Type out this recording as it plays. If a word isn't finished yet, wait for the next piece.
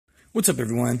What's up,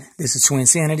 everyone? This is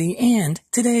Twinsanity, and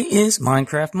today is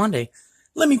Minecraft Monday.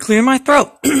 Let me clear my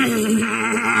throat.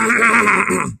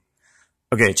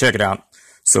 Okay, check it out.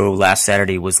 So last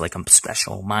Saturday was like a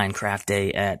special Minecraft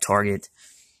day at Target,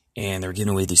 and they're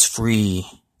giving away these free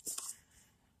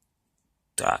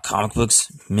comic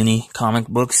books, mini comic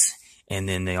books, and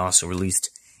then they also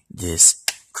released this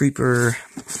creeper.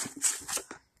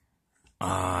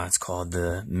 It's called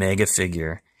the Mega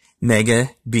figure. Mega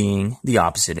being the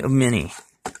opposite of mini.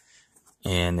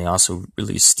 And they also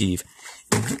released Steve.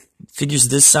 Figures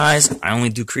this size, I only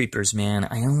do creepers, man.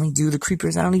 I only do the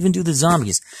creepers. I don't even do the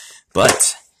zombies.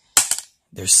 But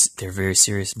they're very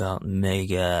serious about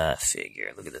Mega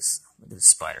figure. Look at this. Look at this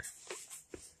spider.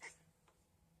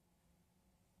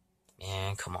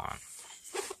 Man, come on.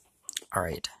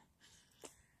 Alright.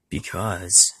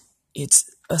 Because it's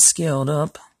a scaled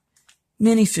up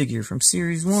minifigure from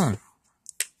Series 1.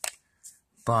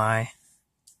 By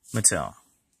Mattel.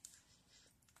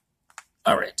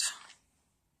 Alright.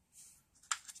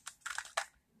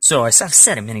 So, I've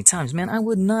said it many times, man, I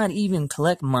would not even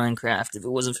collect Minecraft if it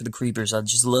wasn't for the creepers. I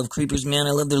just love creepers, man.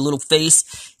 I love their little face.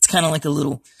 It's kind of like a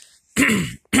little...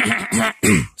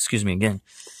 Excuse me again.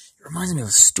 It reminds me of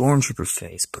a stormtrooper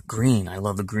face, but green. I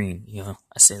love the green. You know,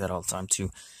 I say that all the time, too.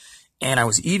 And I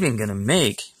was even gonna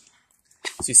make...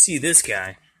 So, you see this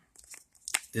guy.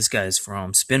 This guy is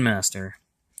from Spin Master.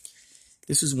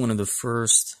 This was one of the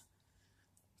first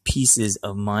pieces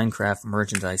of Minecraft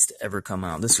merchandise to ever come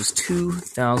out. This was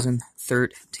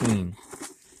 2013.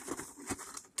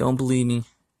 Don't believe me?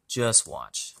 Just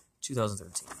watch.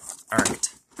 2013.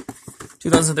 Alright.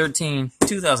 2013,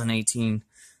 2018.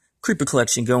 Creeper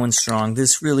collection going strong.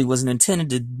 This really wasn't intended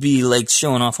to be like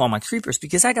showing off all my creepers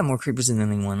because I got more creepers than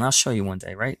anyone. I'll show you one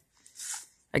day, right?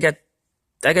 I got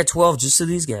 12 just of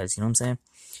these guys, you know what I'm saying?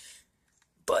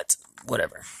 But,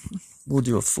 whatever. We'll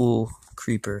do a full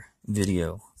creeper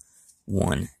video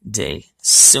one day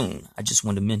soon. I just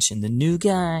wanted to mention the new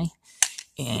guy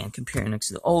and compare next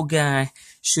to the old guy.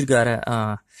 Should have got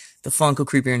the Funko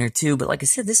creeper in there too. But like I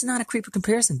said, this is not a creeper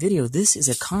comparison video. This is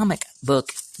a comic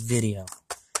book video.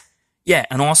 Yeah,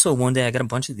 and also one day I got a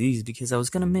bunch of these because I was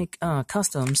going to make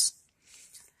customs.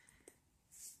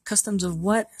 Customs of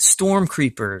what? Storm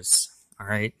creepers.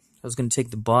 Alright? I was going to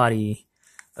take the body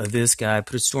of this guy,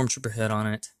 put a stormtrooper head on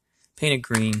it, paint it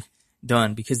green,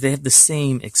 done, because they have the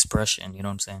same expression, you know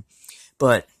what I'm saying?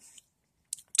 But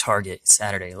Target,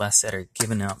 last Saturday,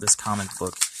 giving out this comic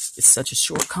book. It's such a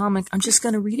short comic, I'm just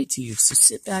going to read it to you, so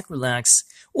sit back, relax,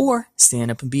 or stand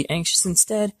up and be anxious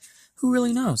instead. Who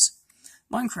really knows?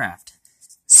 Minecraft.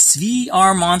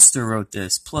 VR Monster wrote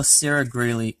this, plus Sarah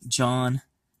Grayley,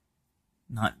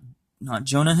 not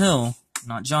Jonah Hill,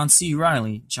 not John C.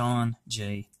 Reilly, John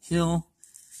J. Hill.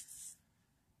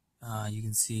 You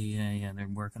can see, yeah, they're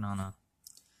working on a...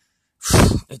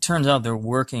 It turns out they're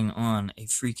working on a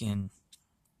freaking...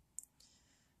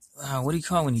 what do you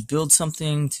call it when you build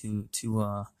something to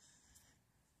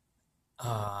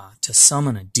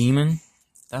summon a demon?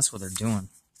 That's what they're doing.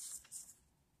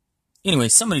 Anyway,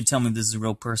 somebody tell me this is a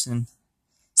real person.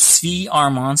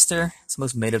 VR Monster? It's the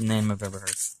most made-up name I've ever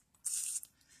heard.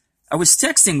 I was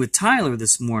texting with Tyler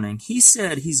this morning. He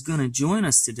said he's going to join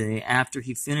us today after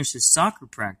he finishes soccer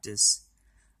practice.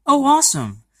 Oh,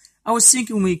 awesome. I was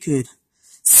thinking we could...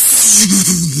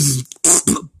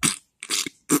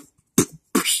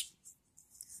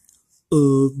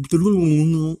 Woo,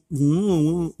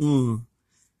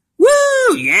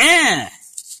 yeah!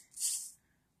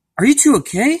 Are you two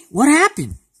okay? What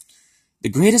happened? The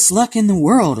greatest luck in the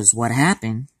world is what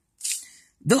happened.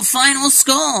 The final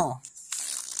skull!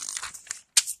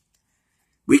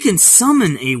 We can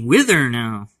summon a wither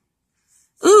now.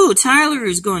 Ooh, Tyler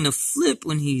is going to flip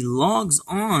when he logs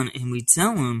on and we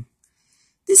tell him.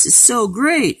 This is so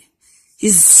great.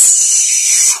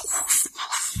 He's...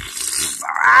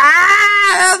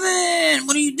 Evan,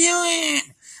 what are you doing?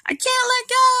 I can't let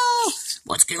go.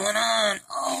 What's going on?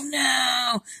 Oh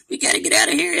no. We gotta get out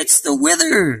of here. It's the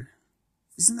wither.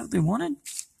 Isn't that what they wanted?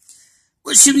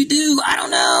 What should we do? I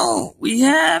don't know. We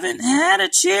haven't had a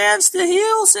chance to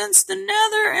heal since the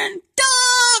nether and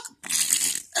dog.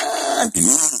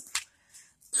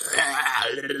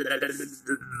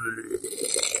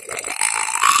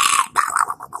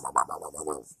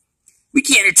 We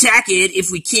can't attack it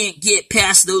if we can't get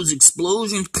past those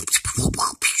explosions.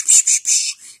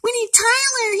 We need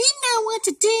Tyler. He knows what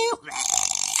to do.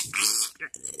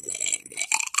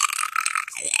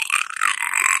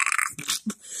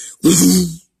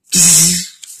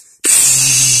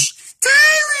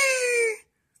 Tyler!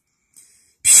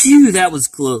 Phew, that was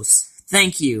close.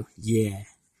 Thank you. Yeah,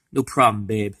 no problem,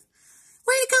 babe.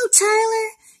 Way to go, Tyler.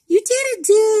 You did it,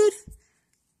 dude!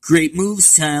 Great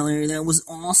moves, Tyler. That was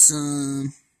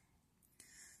awesome.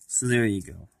 So there you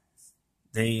go.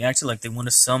 They acted like they want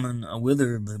to summon a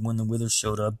Wither, but when the Wither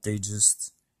showed up, they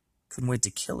just couldn't wait to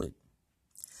kill it.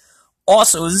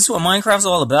 Also, is this what Minecraft's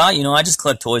all about? You know, I just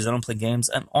collect toys. I don't play games.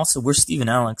 And also, where's Steve and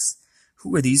Alex?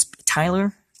 Who are these?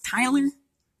 Tyler? Tyler?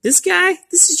 This guy?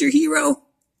 This is your hero?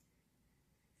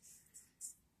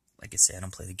 Like I said, I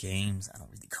don't play the games. I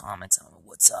don't read the comments. I don't know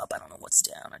what's up. I don't know what's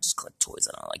down. I just collect toys.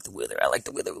 I don't like the Wither. I like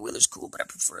the Wither. The Wither's cool, but I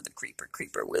prefer the Creeper.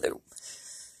 Creeper, Wither.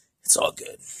 It's all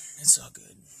good. It's all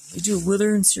good. They do a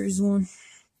Wither in Series 1?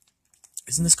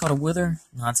 Isn't this called a Wither?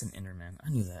 No, it's an Enderman.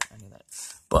 I knew that.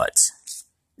 But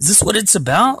is this what it's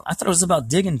about? I thought it was about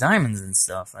digging diamonds and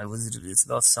stuff. It's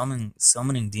about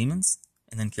summoning demons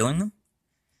and then killing them?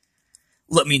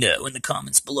 Let me know in the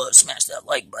comments below. Smash that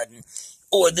like button,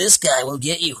 or this guy will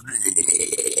get you.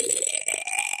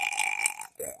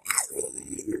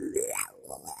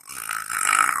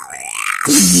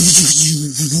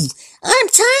 I'm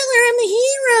Tyler. I'm the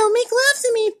hero. Make love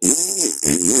to me.